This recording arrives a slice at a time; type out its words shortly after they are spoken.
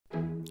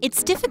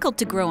It's difficult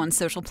to grow on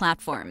social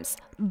platforms,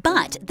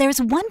 but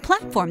there's one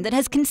platform that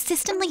has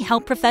consistently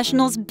helped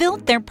professionals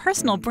build their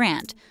personal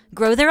brand,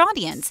 grow their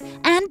audience,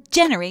 and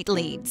generate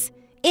leads.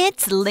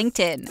 It's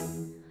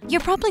LinkedIn. You're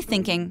probably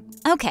thinking,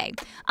 okay,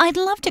 I'd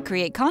love to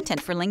create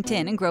content for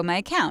LinkedIn and grow my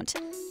account,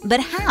 but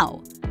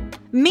how?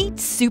 Meet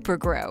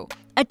Supergrow,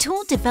 a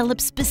tool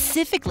developed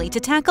specifically to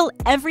tackle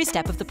every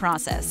step of the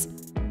process.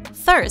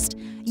 First,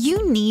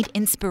 you need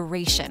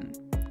inspiration.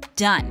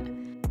 Done.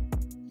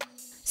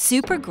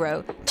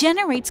 Supergrow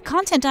generates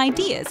content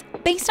ideas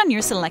based on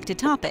your selected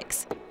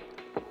topics.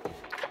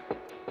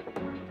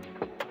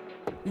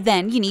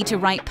 Then you need to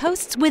write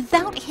posts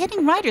without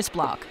hitting writer's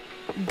block.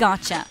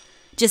 Gotcha!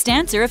 Just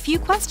answer a few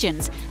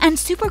questions, and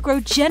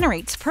Supergrow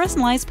generates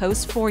personalized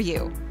posts for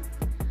you.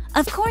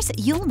 Of course,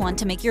 you'll want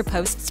to make your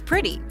posts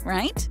pretty,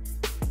 right?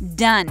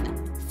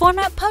 Done!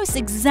 Format posts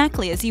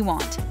exactly as you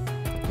want.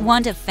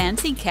 Want a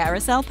fancy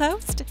carousel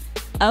post?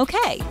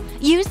 Okay,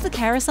 use the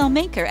carousel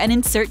maker and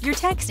insert your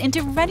text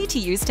into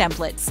ready-to-use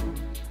templates.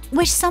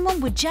 Wish someone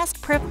would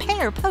just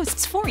prepare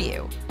posts for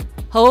you.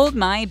 Hold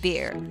my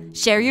beer,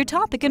 share your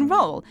topic and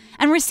role,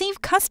 and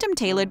receive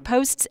custom-tailored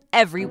posts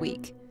every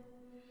week.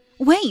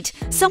 Wait,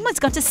 someone's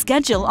got to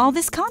schedule all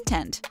this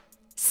content.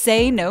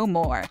 Say no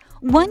more.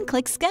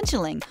 One-click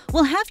scheduling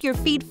will have your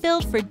feed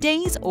filled for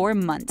days or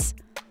months.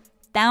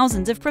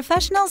 Thousands of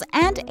professionals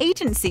and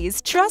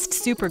agencies trust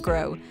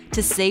Supergrow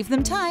to save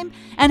them time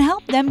and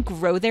help them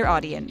grow their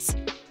audience.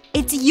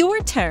 It's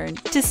your turn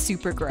to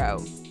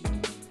Supergrow.